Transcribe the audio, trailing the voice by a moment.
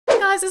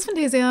guys, it's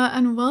Fantayzia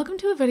and welcome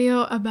to a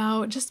video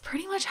about just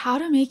pretty much how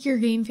to make your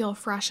game feel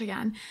fresh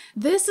again.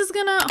 This is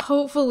gonna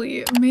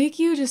hopefully make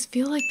you just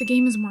feel like the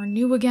game is more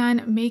new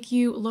again, make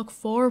you look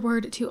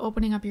forward to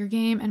opening up your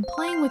game and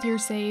playing with your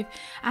save,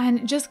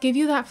 and just give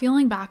you that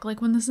feeling back like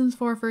when The Sims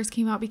 4 first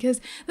came out, because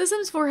The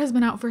Sims 4 has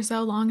been out for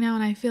so long now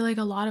and I feel like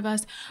a lot of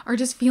us are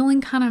just feeling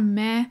kind of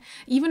meh.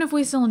 Even if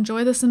we still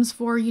enjoy The Sims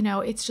 4, you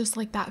know, it's just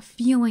like that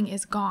feeling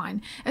is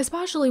gone,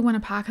 especially when a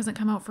pack hasn't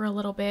come out for a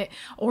little bit,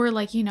 or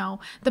like, you know,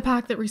 the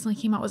pack that recently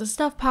came out was a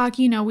stuff pack.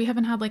 You know, we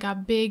haven't had like a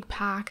big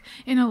pack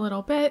in a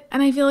little bit,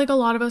 and I feel like a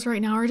lot of us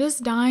right now are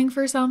just dying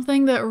for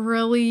something that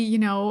really, you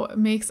know,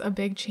 makes a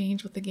big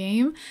change with the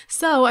game.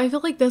 So I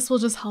feel like this will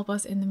just help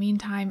us in the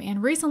meantime.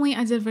 And recently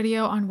I did a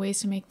video on ways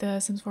to make The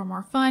Sims 4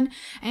 more fun,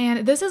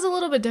 and this is a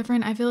little bit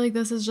different. I feel like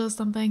this is just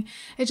something,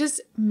 it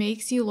just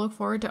makes you look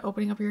forward to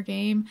opening up your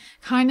game,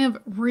 kind of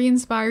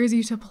re-inspires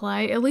you to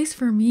play, at least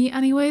for me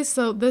anyways.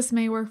 So this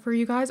may work for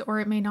you guys or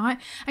it may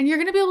not, and you're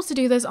going to be able to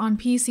do this on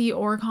PC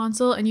or console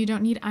and you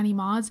don't need any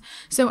mods,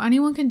 so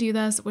anyone can do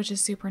this, which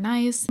is super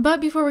nice. But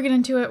before we get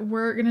into it,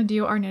 we're gonna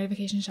do our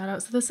notification shout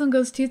out. So this one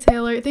goes to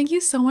Taylor. Thank you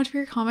so much for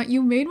your comment.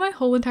 You made my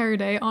whole entire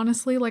day,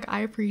 honestly. Like,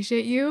 I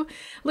appreciate you.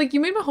 Like, you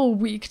made my whole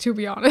week, to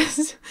be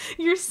honest.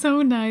 You're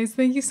so nice.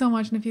 Thank you so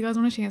much. And if you guys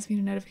want a chance for me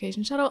to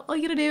notification shout out, all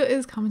you gotta do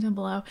is comment down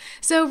below.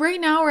 So right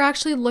now we're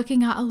actually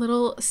looking at a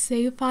little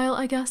save file,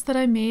 I guess, that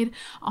I made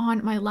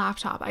on my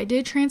laptop. I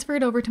did transfer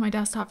it over to my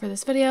desktop for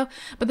this video,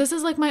 but this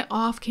is like my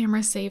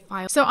off-camera save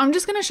file. So I'm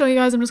just gonna show you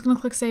guys. I'm just gonna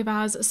click save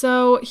as.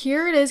 So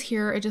here it is.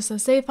 Here it just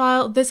says save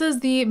file. This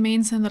is the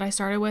main sim that I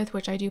started with,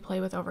 which I do play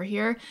with over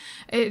here.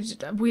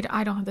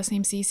 I don't have the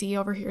same CC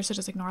over here, so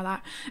just ignore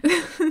that.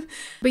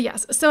 But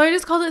yes, so I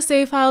just called it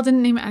save file.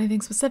 Didn't name it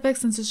anything specific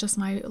since it's just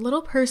my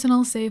little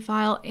personal save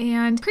file.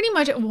 And pretty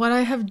much what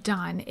I have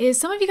done is,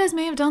 some of you guys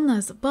may have done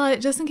this,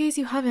 but just in case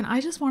you haven't, I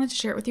just wanted to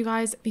share it with you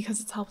guys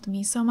because it's helped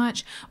me so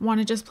much. Want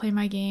to just play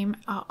my game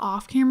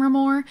off camera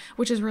more,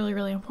 which is really,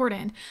 really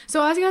important.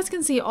 So as you guys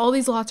can see, all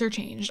these lots are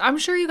changed. I'm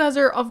sure you guys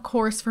are of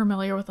course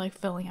familiar with like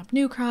filling up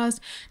new crust,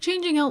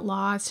 changing out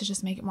lots to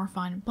just make it more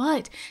fun,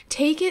 but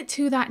take it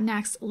to that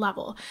next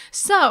level.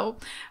 So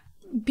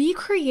be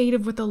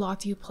creative with the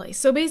lots you place.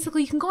 So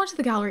basically you can go into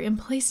the gallery and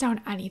place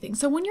down anything.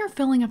 So when you're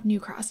filling up new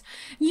crust,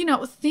 you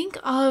know, think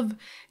of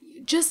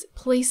just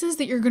places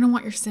that you're going to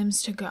want your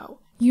Sims to go.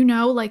 You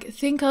know, like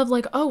think of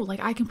like, oh, like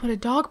I can put a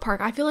dog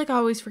park. I feel like I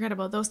always forget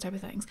about those type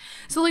of things.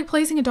 So like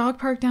placing a dog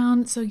park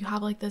down so you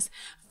have like this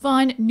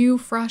fun, new,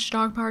 fresh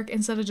dog park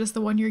instead of just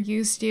the one you're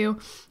used to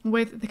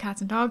with the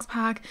cats and dogs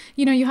pack.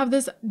 You know, you have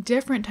this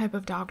different type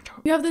of dog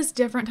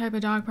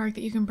park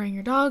that you can bring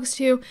your dogs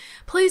to.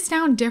 Place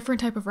down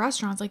different type of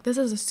restaurants. Like this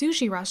is a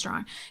sushi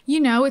restaurant. You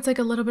know, it's like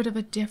a little bit of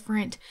a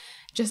different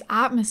just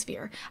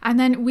atmosphere. And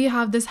then we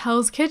have this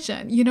Hell's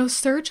Kitchen. You know,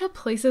 search up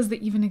places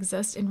that even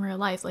exist in real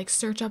life. Like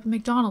search up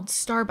McDonald's,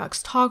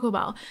 Starbucks, Taco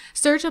Bell.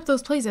 Search up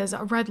those places.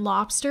 Red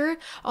Lobster,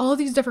 all of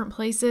these different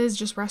places,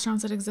 just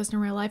restaurants that exist in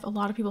real life. A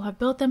lot of people have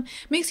built them.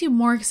 Makes you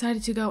more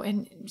excited to go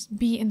and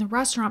be in the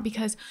restaurant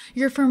because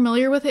you're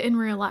familiar with it in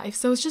real life.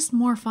 So it's just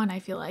more fun, I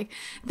feel like.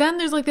 Then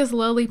there's like this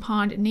Lily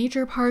Pond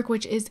Nature Park,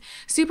 which is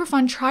super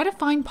fun. Try to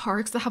find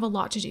parks that have a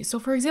lot to do. So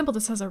for example,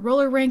 this has a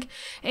roller rink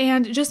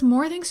and just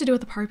more things to do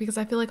at the park, because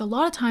I feel like a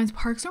lot of times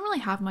parks don't really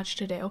have much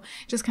to do.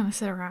 Just kind of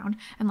sit around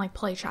and like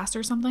play chess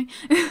or something.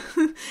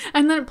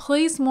 And then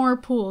place more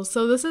pools.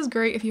 So this is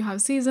great if you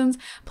have seasons.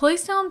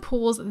 Place down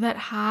pools that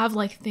have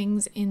like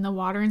things in the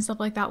water and stuff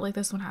like that. Like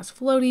this one has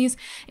floaties,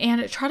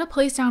 and try to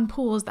place down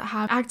pools that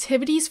have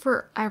activities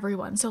for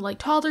everyone. So like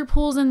toddler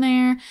pools in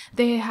there.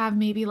 They have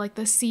maybe like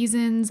the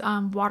seasons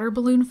water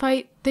balloon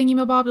fight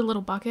thingy-mabob, the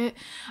little bucket.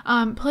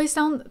 Place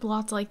down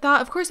lots like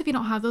that. Of course, if you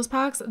don't have those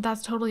packs,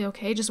 that's totally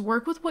okay. Just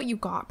work with what you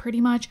got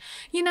pretty much.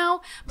 You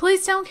know,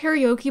 place down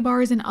karaoke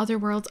bars in other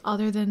worlds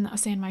other than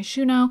San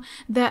Myshuno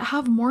that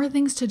have more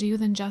things to do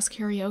than just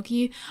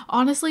karaoke.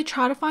 Honestly,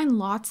 try to find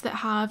lots that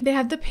have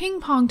the ping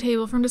pong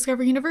table from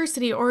Discovery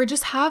University, or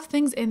just have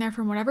things in there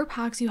from whatever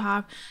packs you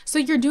have. So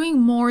you're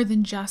doing more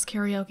than just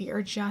karaoke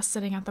or just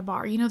sitting at the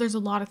bar. You know, there's a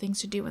lot of things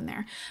to do in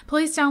there.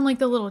 Place down like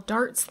the little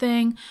darts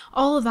thing,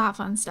 all of that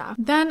fun stuff.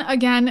 Then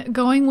again,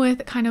 going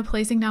with kind of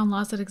placing down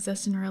lots that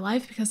exist in real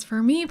life, because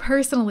for me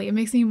personally, it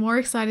makes me more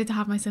excited to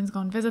have my Sims go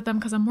and visit them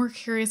because I'm more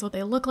curious what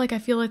they look like. I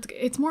feel like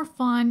it's more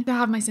fun to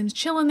have my Sims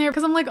chill in there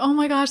because I'm like, oh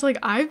my gosh, like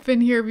I've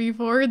been here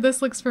before.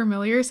 This looks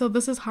familiar. So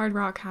this is Hard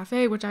Rock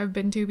Cafe, which I've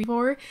been to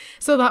before.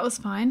 So that was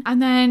fun.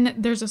 And then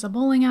there's just a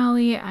bowling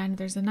alley, and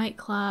there's a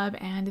nightclub,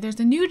 and there's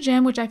a new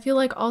gym, which I feel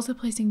like also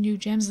placing new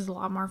gyms is a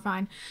lot more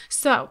fun.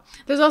 So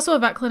there's also a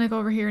vet clinic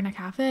over here and a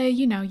cafe,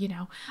 you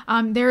know.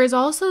 There is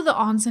also the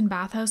onsen bath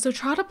bathhouse. So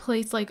try to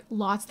place like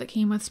lots that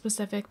came with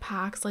specific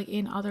packs like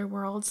in other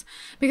worlds,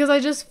 because I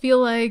just feel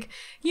like,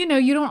 you know,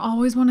 you don't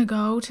always want to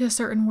go to a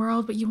certain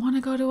world, but you want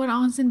to go to an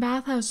onsen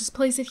bathhouse, just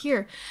place it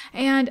here.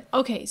 And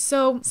okay,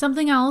 so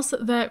something else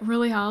that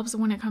really helps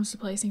when it comes to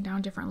placing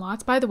down different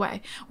lots, by the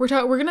way, we're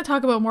going to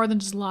talk about more than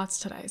just lots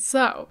today.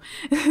 So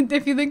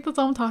if you think that's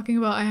all I'm talking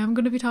about, I am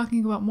going to be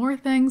talking about more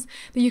things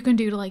that you can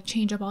do to like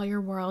change up all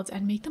your worlds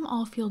and make them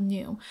all feel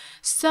new.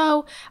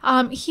 So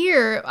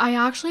here I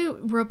actually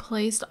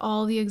replaced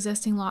all the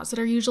existing lots that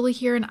are usually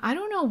here, and I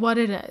don't know what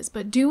it is,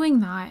 but doing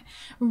that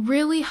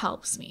really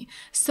helps me.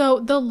 So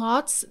the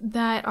lots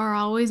that are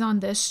always on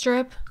this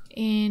strip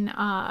in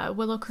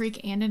Willow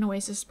Creek and in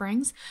Oasis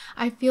Springs,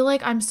 I feel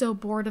like I'm so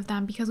bored of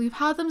them because we've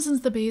had them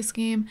since the base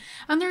game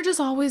and they're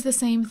just always the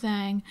same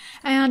thing.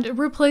 And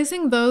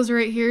replacing those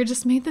right here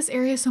just made this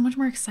area so much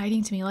more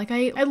exciting to me. Like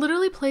I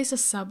literally placed a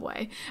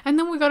Subway, and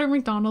then we got a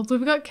McDonald's,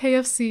 we've got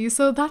KFC,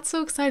 so that's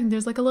so exciting.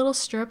 There's like a little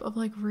strip of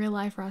like real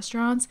life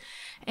restaurants,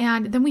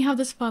 and then we have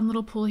this fun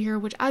little pool here,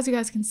 which as you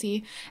guys can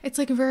see, it's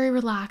like a very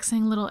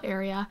relaxing little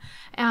area.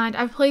 And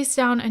I've placed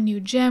down a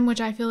new gym,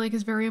 which I feel like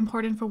is very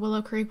important for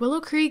Willow Creek. Willow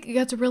Creek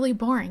gets really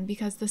boring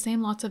because the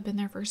same lots have been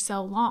there for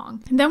so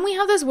long. And then we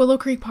have this Willow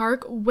Creek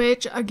Park,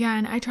 which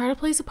again, I try to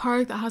place a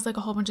park that has like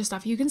a whole bunch of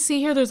stuff. You can see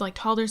here there's like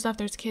toddler stuff,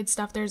 there's kids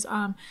stuff, there's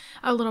a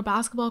little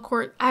basketball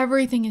court,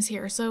 everything is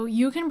here. So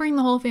you can bring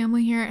the whole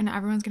family here and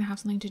everyone's gonna have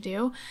something to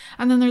do.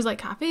 And then there's like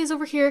cafes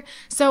over here.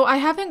 So I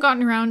haven't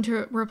gotten around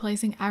to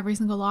replacing every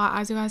single lot,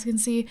 as you guys can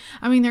see.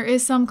 I mean, there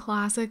is some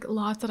classic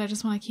lots that I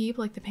just want to keep,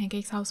 like the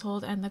Pancakes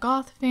household and the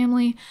Goth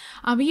family,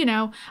 but you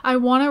know, I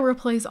want to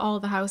replace all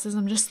of the houses.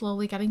 I'm just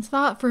slowly getting to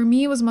that. For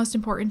me, it was most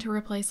important to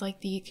replace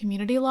like the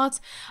community lots,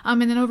 and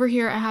then over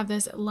here I have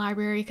this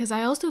library because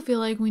I also feel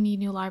like we need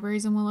new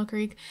libraries in Willow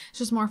Creek. It's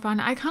just more fun.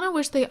 I kind of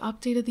wish they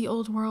updated the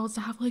old worlds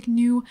to have like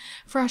new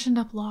freshened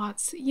up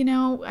lots, you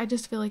know. I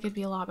just feel like it'd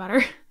be a lot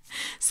better.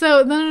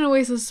 So then in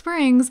Oasis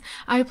Springs,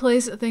 I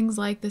placed things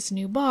like this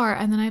new bar,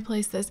 and then I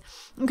placed this.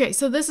 Okay,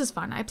 so this is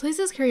fun. I placed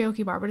this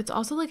karaoke bar, but it's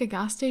also like a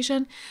gas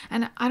station.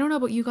 And I don't know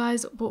about you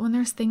guys, but when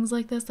there's things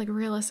like this, like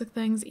realistic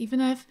things,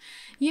 even if,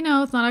 you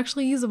know, it's not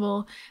actually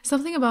usable,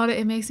 something about it,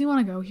 it makes me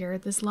want to go here.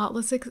 This lot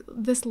looks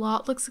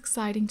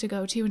exciting to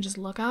go to and just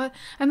look at.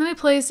 And then I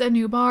placed a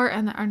new bar,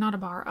 or not a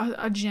bar,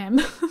 a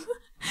gym.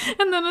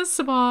 And then a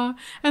spa,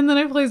 and then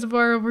I placed a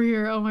bar over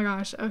here. Oh my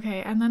gosh.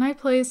 Okay, and then I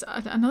placed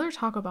another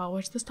Taco Bell,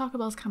 which this Taco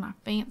Bell is kind of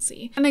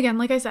fancy. And again,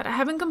 like I said, I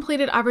haven't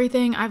completed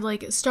everything. I've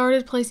like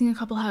started placing a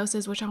couple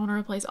houses, which I want to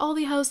replace all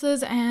the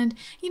houses, and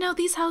you know,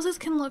 these houses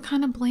can look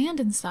kind of bland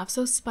and stuff,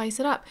 so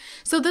spice it up.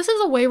 So this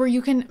is a way where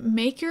you can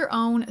make your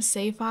own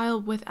save file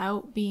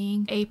without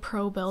being a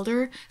pro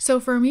builder.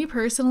 So for me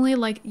personally,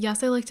 like,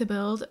 yes, I like to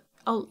build.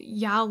 Oh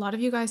yeah, a lot of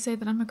you guys say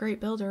that I'm a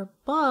great builder,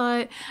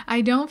 but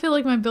I don't feel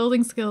like my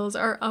building skills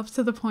are up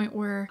to the point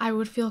where I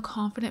would feel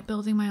confident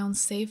building my own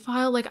save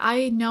file. Like,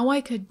 I know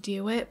I could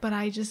do it, but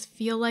I just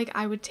feel like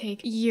I would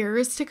take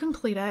years to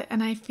complete it,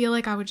 and I feel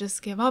like I would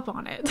just give up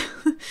on it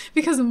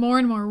because more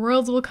and more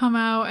worlds will come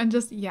out, and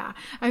just, yeah,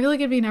 I feel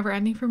like it'd be never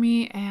ending for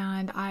me,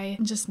 and I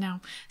just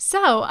know.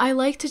 So I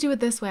like to do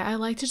it this way. I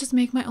like to just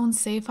make my own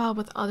save file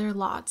with other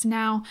lots.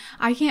 Now,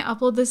 I can't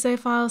upload this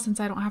save file since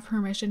I don't have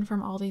permission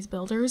from all these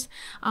builders.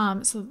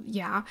 So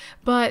yeah,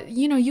 but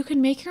you know, you can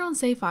make your own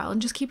save file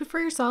and just keep it for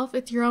yourself.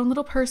 It's your own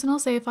little personal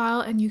save file,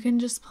 and you can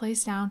just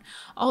place down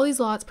all these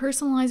lots,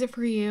 personalize it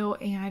for you,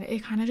 and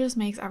it kind of just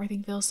makes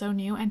everything feel so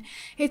new. And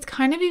it's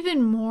kind of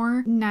even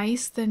more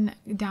nice than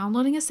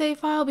downloading a save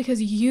file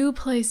because you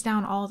place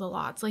down all the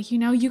lots. Like, you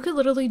know, you could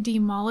literally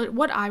demolish,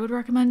 what I would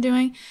recommend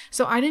doing.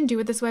 So I didn't do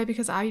it this way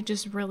because I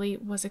just really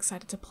was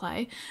excited to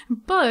play.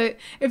 But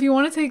if you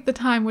want to take the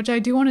time, which I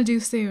do want to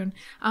do soon,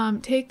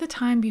 take the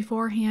time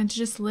beforehand to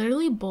just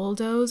literally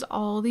bulldoze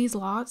all these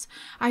lots.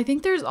 I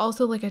think there's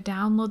also like a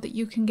download that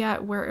you can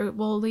get where it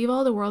will leave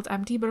all the worlds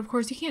empty, but of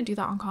course you can't do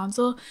that on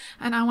console,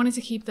 and I wanted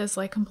to keep this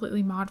like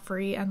completely mod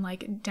free and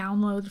like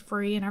download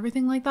free and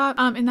everything like that.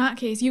 In that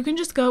case, you can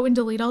just go and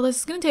delete all this.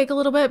 It's gonna take a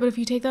little bit, but if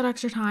you take that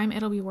extra time,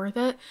 it'll be worth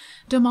it.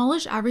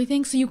 Demolish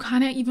everything so you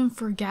kind of even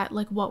forget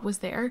like what was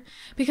there,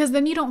 because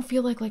then you don't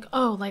feel like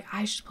oh, like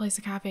I should place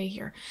a cafe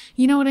here,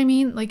 you know what I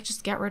mean? Like,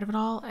 just get rid of it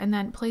all and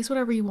then place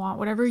whatever you want,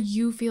 whatever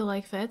you feel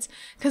like fits,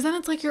 because then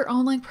it's like your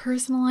own like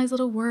personalized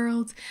little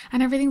worlds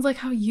and everything's like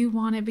how you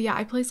want it. But yeah,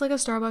 I placed like a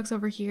Starbucks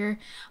over here.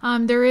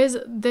 There is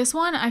this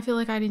one, I feel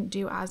like I didn't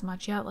do as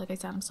much yet. Like I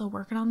said, I'm still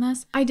working on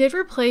this. I did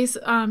replace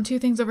two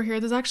things over here.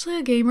 There's actually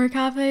a gamer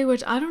cafe,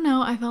 which I don't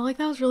know, I felt like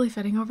that was really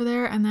fitting over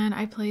there. And then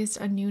I placed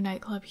a new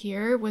nightclub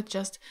here with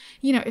just,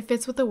 you know, it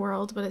fits with the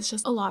world, but it's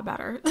just a lot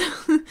better.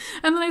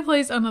 And then I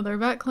placed another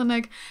vet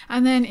clinic,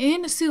 and then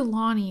in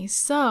Sulani.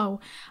 So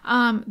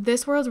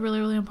this world's really,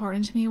 really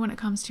important to me when it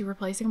comes to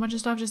replacing a bunch of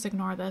stuff. Just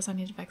ignore this, I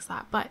need to fix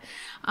that. But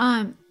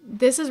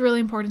this is really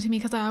important to me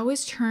because I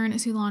always turn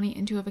Sulani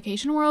into a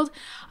vacation world.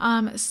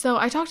 So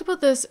I talked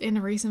about this in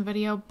a recent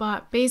video,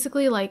 but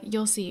basically like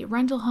you'll see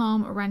rental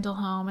home,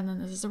 and then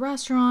this is a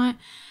restaurant,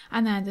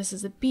 and then this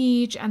is a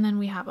beach, and then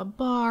we have a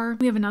bar,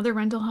 we have another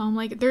rental home.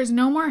 Like there's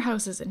no more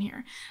houses in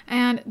here.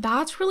 And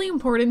that's really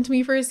important to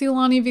me for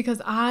Sulani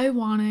because I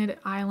wanted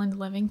island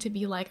living to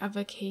be like a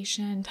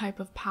vacation type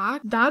of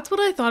pack. That's what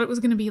I thought it was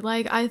going to be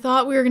like. I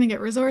thought we were going to get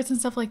resorts and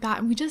stuff like that,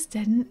 and we just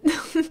didn't.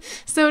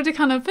 So to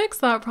kind of fix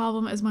that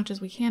problem as much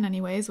as we can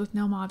anyways, with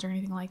no mods or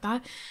anything like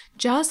that,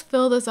 just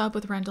fill this up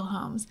with rental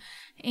homes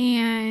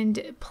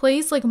and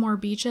place like more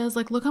beaches.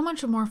 Like look how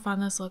much more fun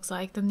this looks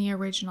like than the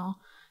original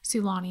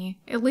Sulani.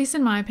 At least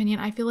in my opinion,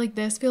 I feel like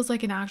this feels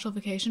like an actual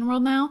vacation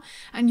world now,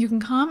 and you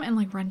can come and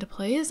like rent a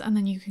place and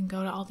then you can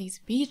go to all these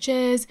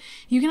beaches.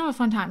 You can have a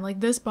fun time. Like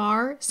this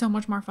bar, so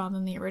much more fun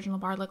than the original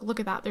bar. Like look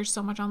at that, there's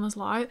so much on this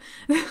lot.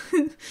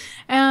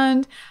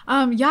 And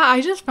yeah, I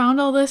just found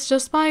all this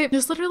just by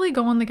literally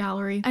go on the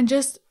gallery and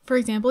just, for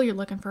example, you're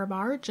looking for a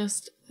bar,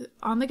 just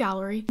on the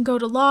gallery, go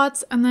to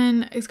lots, and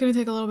then it's going to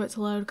take a little bit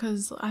to load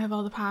because I have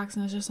all the packs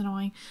and it's just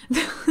annoying.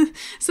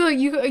 So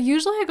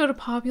usually I go to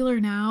Popular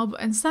Now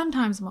and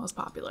sometimes Most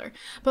Popular,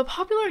 but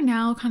Popular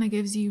Now kind of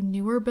gives you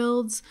newer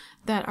builds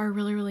that are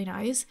really, really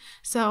nice.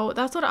 So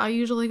that's what I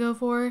usually go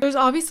for. There's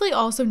obviously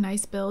also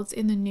nice builds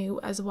in the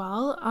new as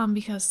well,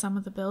 because some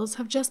of the builds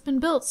have just been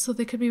built, so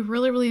they could be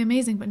really, really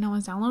amazing, but no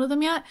one's downloaded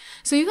them yet.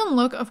 So you can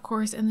look, of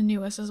course, in the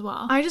newest as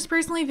well. I just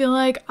personally feel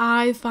like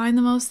I find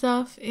the most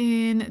stuff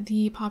in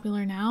the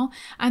Popular Now,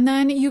 and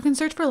then you can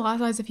search for lot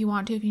size if you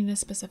want to, if you need a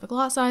specific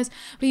lot size,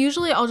 but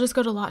usually I'll just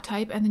go to lot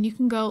type, and then you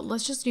can go,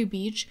 let's just do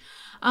beach.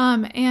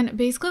 And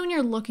basically when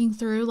you're looking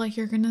through, like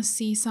you're gonna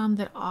see some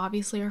that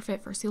obviously are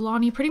fit for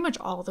Sulani. Pretty much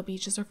all the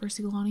beaches are for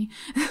Sulani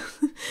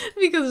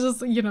because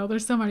just, you know,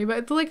 there's so many,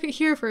 but like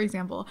here, for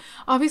example,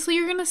 obviously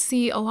you're gonna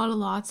see a lot of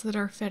lots that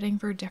are fitting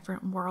for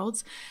different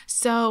worlds.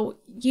 So,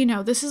 you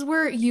know, this is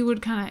where you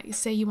would kind of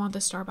say you want the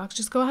Starbucks,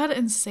 just go ahead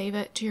and save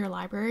it to your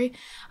library.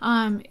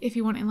 If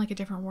you want it in like a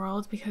different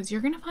world, because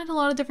you're gonna find a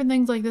lot of different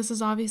things. Like this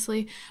is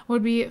obviously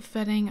would be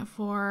fitting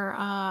for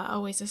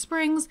Oasis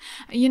Springs,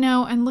 you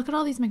know, and look at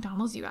all these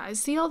McDonald's. You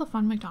guys see all the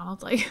fun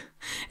McDonald's, like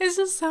it's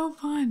just so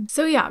fun.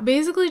 So yeah,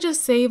 basically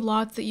just save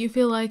lots that you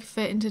feel like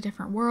fit into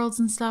different worlds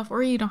and stuff,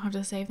 or you don't have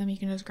to save them, you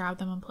can just grab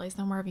them and place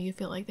them wherever you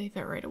feel like they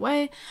fit right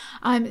away.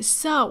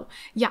 So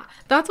yeah,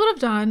 that's what I've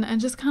done,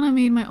 and just kind of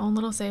made my own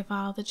little save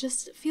file that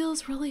just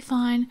feels really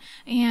fun.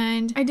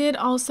 And I did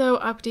also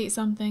update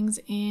some things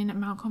in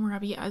Mount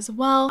Komorebi as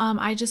well.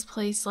 I just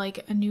placed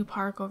like a new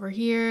park over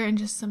here and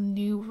just some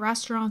new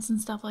restaurants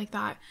and stuff like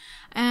that.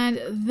 And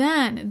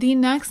then the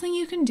next thing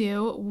you can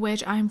do,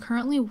 which I'm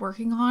currently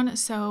working on,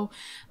 so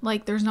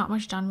like there's not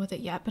much done with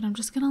it yet, but I'm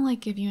just gonna like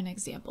give you an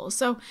example.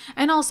 So,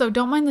 and also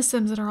don't mind the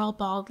Sims that are all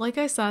bald. Like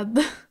I said,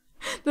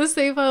 the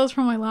save files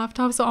from my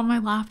laptop, so on my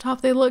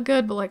laptop they look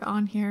good, but like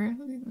on here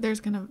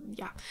there's gonna,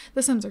 yeah,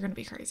 the Sims are gonna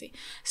be crazy.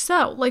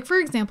 So like for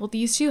example,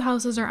 these two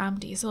houses are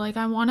empty, so like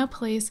I want to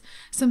place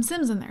some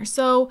Sims in there.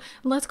 So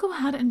let's go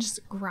ahead and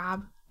just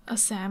grab a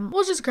sim.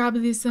 We'll just grab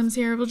these Sims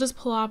here, we'll just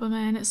plop them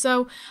in.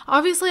 So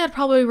obviously I'd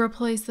probably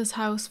replace this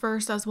house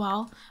first as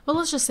well, but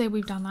let's just say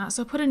we've done that.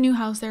 So put a new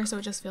house there so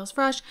it just feels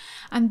fresh.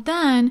 And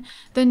then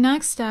the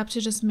next step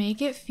to just make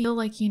it feel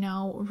like, you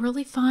know,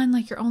 really fun,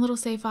 like your own little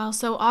save file.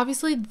 So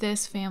obviously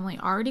this family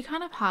already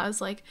kind of has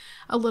like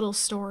a little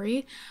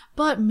story,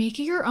 but make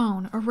it your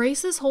own.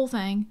 Erase this whole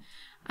thing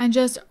and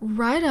just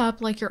write up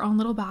like your own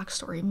little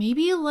backstory.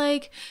 Maybe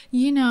like,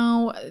 you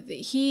know,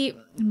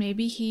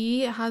 maybe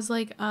he has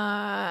like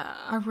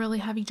a really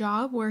heavy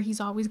job where he's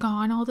always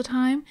gone all the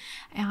time,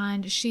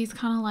 and she's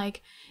kind of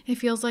like, it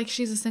feels like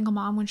she's a single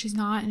mom when she's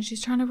not, and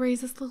she's trying to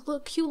raise this little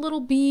cute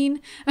little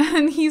bean,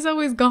 and he's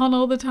always gone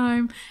all the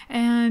time.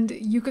 And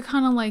you could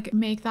kind of like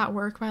make that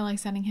work by like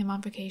sending him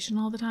on vacation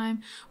all the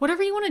time.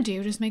 Whatever you want to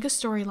do, just make a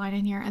storyline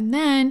in here, and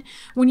then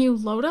when you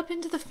load up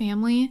into the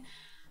family,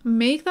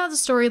 make that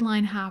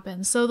storyline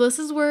happen. So this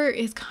is where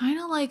it's kind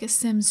of like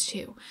Sims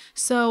 2.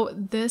 So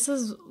this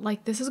is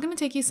going to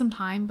take you some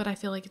time, but I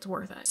feel like it's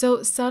worth it.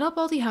 So set up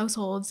all the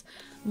households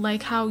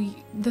like how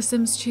the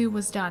Sims 2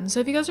 was done.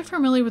 So if you guys are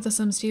familiar with the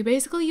Sims 2,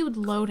 basically you would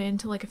load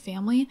into like a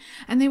family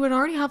and they would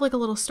already have like a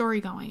little story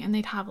going, and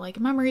they'd have like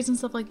memories and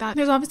stuff like that.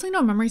 There's obviously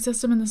no memory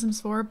system in the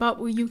Sims 4, but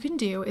what you can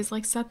do is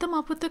like set them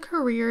up with the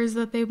careers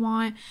that they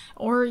want,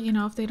 or, you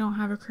know, if they don't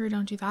have a career,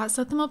 don't do that.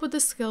 Set them up with the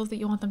skills that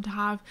you want them to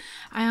have,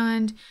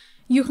 and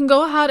you can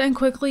go ahead and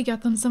quickly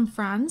get them some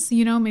friends.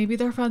 You know, maybe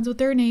they're friends with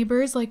their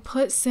neighbors. Like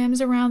put Sims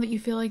around that you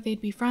feel like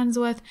they'd be friends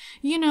with.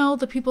 You know,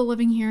 the people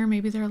living here,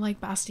 maybe they're like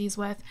besties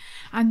with.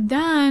 And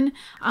then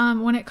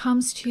when it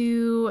comes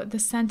to the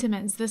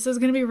sentiments, this is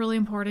going to be really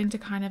important to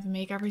kind of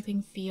make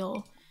everything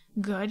feel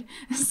good.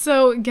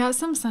 So get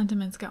some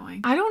sentiments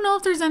going. I don't know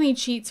if there's any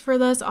cheats for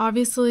this.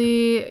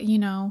 Obviously, you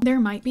know, there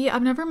might be.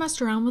 I've never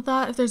messed around with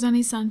that. If there's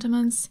any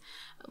sentiments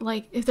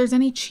like if there's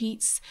any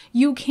cheats.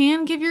 You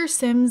can give your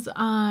Sims,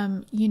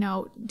 you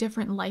know,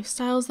 different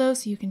lifestyles though.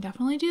 So you can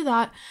definitely do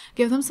that.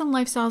 Give them some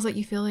lifestyles that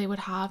you feel they would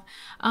have.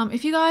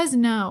 If you guys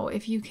know,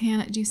 if you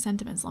can do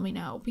sentiments, let me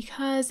know,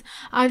 because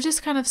I've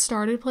just kind of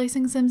started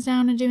placing Sims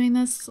down and doing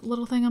this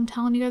little thing I'm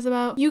telling you guys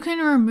about. You can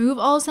remove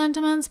all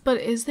sentiments, but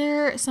is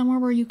there somewhere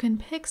where you can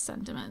pick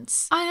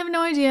sentiments? I have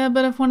no idea,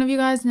 but if one of you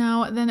guys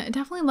know, then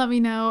definitely let me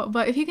know.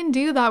 But if you can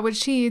do that with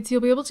cheats,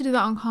 you'll be able to do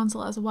that on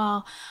console as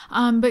well.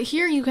 But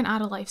here you can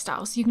add a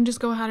lifestyle. So you can just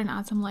go ahead and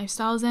add some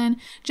lifestyles in,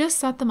 just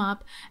set them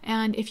up.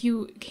 And if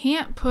you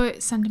can't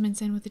put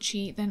sentiments in with the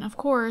cheat, then of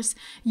course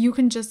you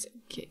can just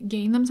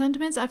gain them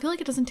sentiments. I feel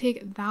like it doesn't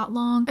take that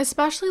long,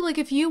 especially like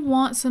if you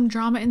want some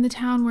drama in the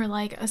town where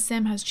like a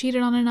Sim has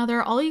cheated on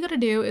another. All you gotta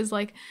do is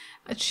like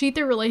cheat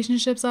their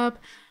relationships up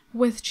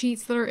with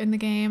cheats that are in the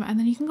game, and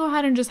then you can go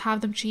ahead and just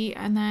have them cheat,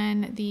 and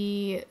then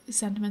the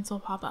sentiments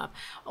will pop up.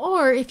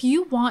 Or if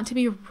you want to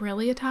be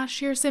really attached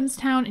to your Sims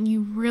town and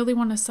you really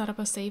want to set up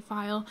a save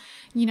file,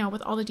 you know,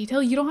 with all the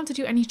detail, you don't have to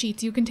do any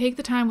cheats. You can take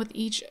the time with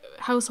each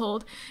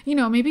household, you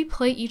know, maybe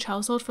play each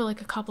household for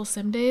like a couple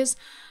Sim days.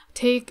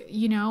 Take,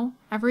 you know,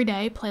 every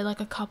day, play like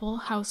a couple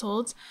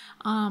households,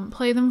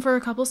 play them for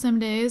a couple Sim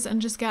days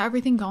and just get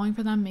everything going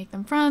for them, make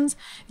them friends,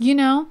 you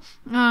know,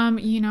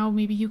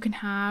 maybe you can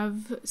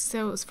have,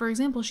 so for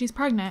example, she's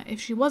pregnant. If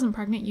she wasn't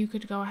pregnant, you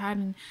could go ahead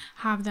and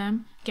have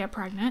them get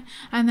pregnant,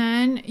 and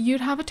then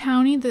you'd have a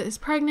townie that is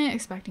pregnant,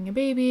 expecting a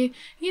baby,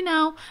 you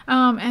know,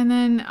 and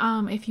then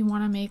if you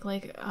want to make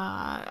like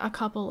a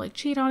couple like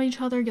cheat on each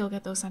other, you'll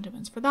get those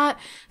sentiments for that.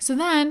 So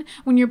then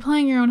when you're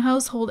playing your own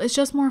household, it's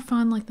just more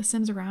fun, like the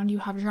Sims around you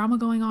have drama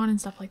going on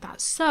and stuff like that.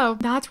 So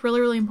that's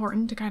really, really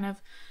important to kind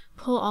of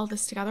pull all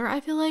this together, I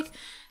feel like.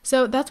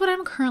 So that's what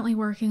I'm currently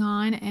working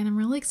on, and I'm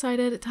really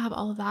excited to have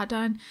all of that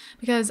done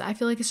because I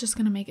feel like it's just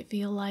going to make it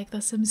feel like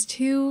the Sims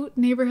 2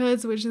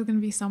 neighborhoods, which is going to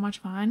be so much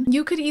fun.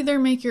 You could either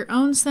make your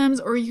own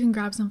Sims or you can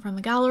grab some from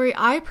the gallery.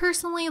 I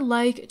personally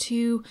like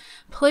to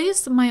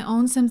place my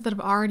own Sims that I've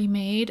already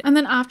made, and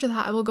then after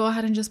that I will go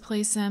ahead and just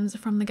place Sims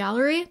from the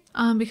gallery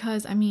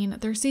because I mean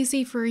they're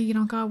CC free, you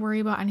don't gotta worry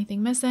about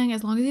anything missing.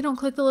 As long as you don't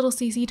click the little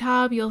CC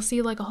tab, you'll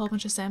see like a whole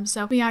bunch of Sims.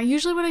 So but yeah,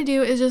 usually what I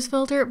do is just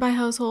filter by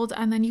household,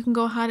 and then you can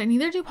go ahead and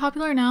either do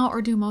popular now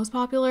or do most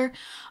popular.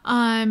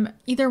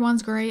 Either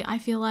one's great. I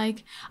feel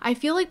like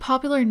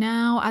popular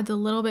now adds a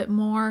little bit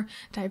more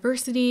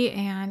diversity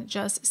and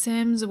just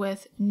Sims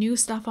with new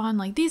stuff on,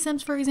 like these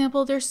Sims for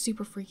example. They're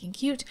super freaking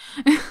cute.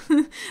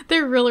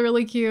 They're really,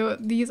 really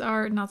cute. These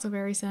are not so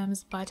very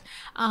Sims, but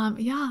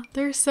yeah,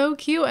 they're so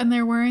cute, and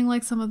they're wearing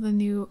like some of the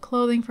new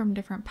clothing from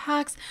different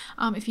packs.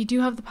 If you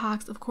do have the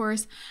packs, of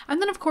course,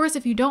 and then of course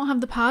if you don't have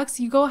the packs,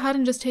 you go ahead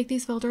and just take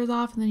these filters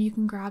off, and then you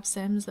can grab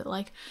Sims that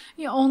like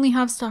you only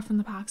have stuff from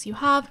the packs you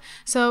have.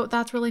 So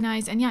that's really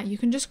nice. And yeah, you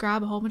can just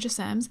grab a whole bunch of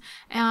Sims.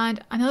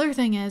 And another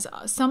thing is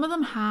some of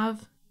them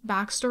have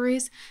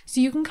backstories,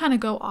 so you can kind of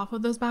go off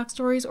of those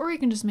backstories, or you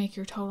can just make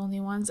your total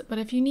new ones. But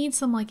if you need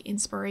some like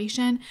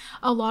inspiration,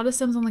 a lot of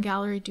Sims on the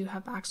gallery do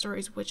have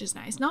backstories, which is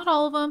nice. Not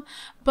all of them,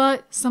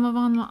 but some of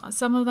them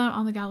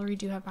on the gallery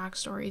do have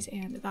backstories,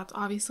 and that's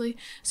obviously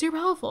super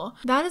helpful.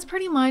 That is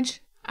pretty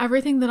much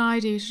everything that I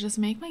do to just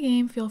make my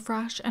game feel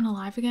fresh and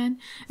alive again,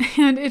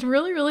 and it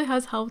really, really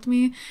has helped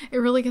me. It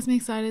really gets me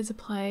excited to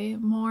play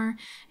more,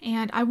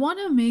 and I want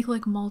to make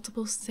like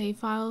multiple save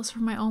files for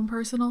my own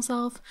personal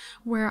self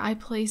where I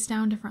place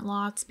down different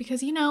lots,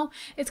 because you know,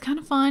 it's kind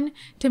of fun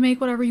to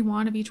make whatever you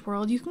want of each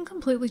world. You can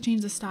completely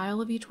change the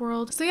style of each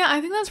world. So yeah,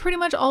 I think that's pretty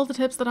much all the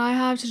tips that I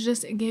have to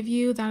just give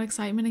you that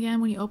excitement again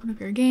when you open up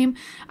your game.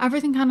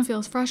 Everything kind of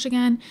feels fresh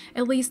again.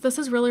 At least this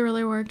has really,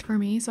 really worked for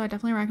me, so I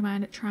definitely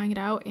recommend trying it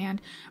out and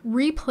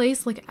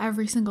replace like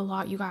every single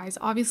lot, you guys.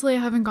 Obviously I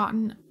haven't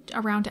gotten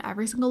around to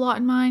every single lot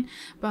in mine,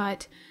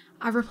 but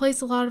I've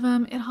replaced a lot of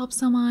them. It helps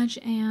so much,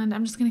 and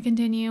I'm just going to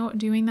continue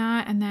doing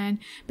that. And then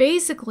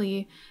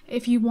basically,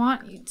 if you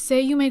want,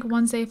 say you make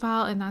one save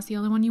file and that's the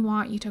only one you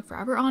want, you took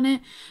forever on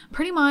it,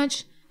 pretty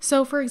much.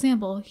 So for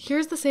example,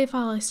 here's the save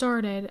file I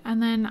started,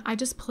 and then I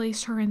just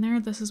placed her in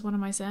there. This is one of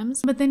my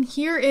Sims. But then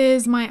here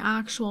is my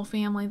actual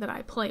family that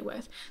I play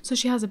with. So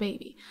she has a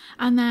baby.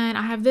 And then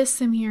I have this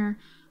Sim here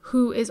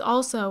who is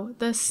also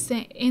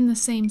in the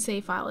same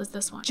save file as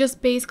this one.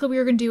 Just basically what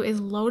you're gonna do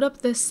is load up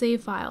this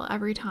save file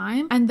every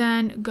time, and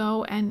then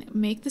go and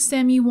make the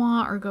Sim you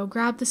want, or go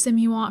grab the Sim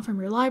you want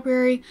from your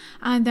library,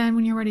 and then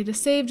when you're ready to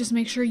save, just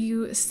make sure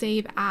you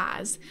save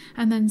as,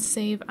 and then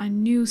save a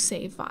new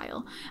save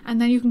file. And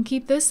then you can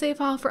keep this save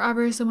file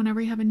forever, so whenever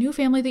you have a new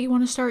family that you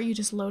want to start, you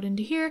just load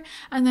into here,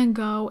 and then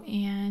go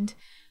and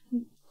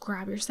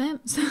grab your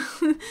Sims.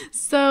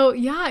 So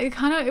yeah,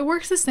 it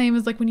works the same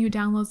as like when you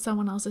download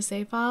someone else's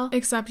save file,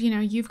 except you know,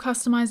 you've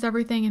customized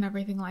everything and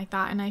everything like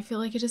that, and I feel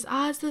like it just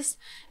adds this,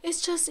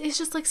 it's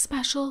just like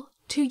special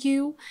to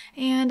you,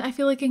 and I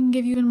feel like it can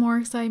give you even more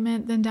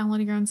excitement than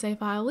downloading your own save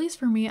file. At least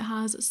for me it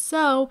has.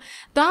 So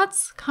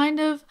that's kind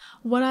of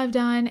what I've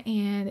done,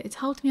 and it's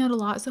helped me out a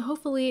lot. So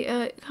hopefully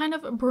it kind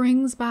of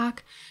brings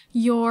back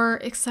your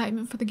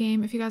excitement for the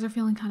game if you guys are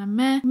feeling kind of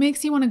meh,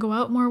 makes you want to go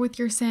out more with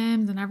your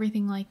Sims and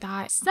everything like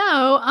that. So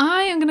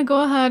I am gonna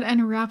go ahead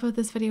and wrap up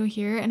this video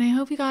here, and I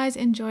hope you guys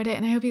enjoyed it,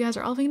 and I hope you guys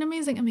are all having an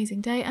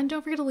amazing day, and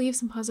don't forget to leave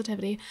some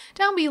positivity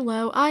down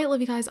below. I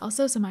love you guys all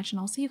so much, and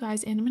I'll see you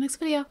guys in my next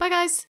video. Bye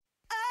guys.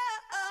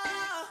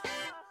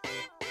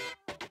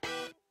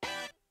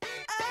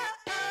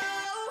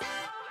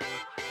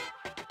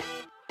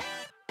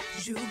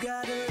 You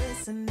gotta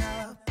listen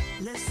up,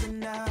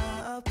 listen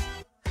up.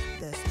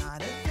 There's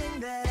not a thing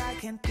that I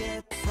can't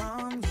get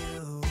from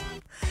you.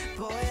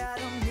 Boy, I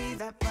don't need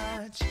that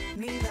much,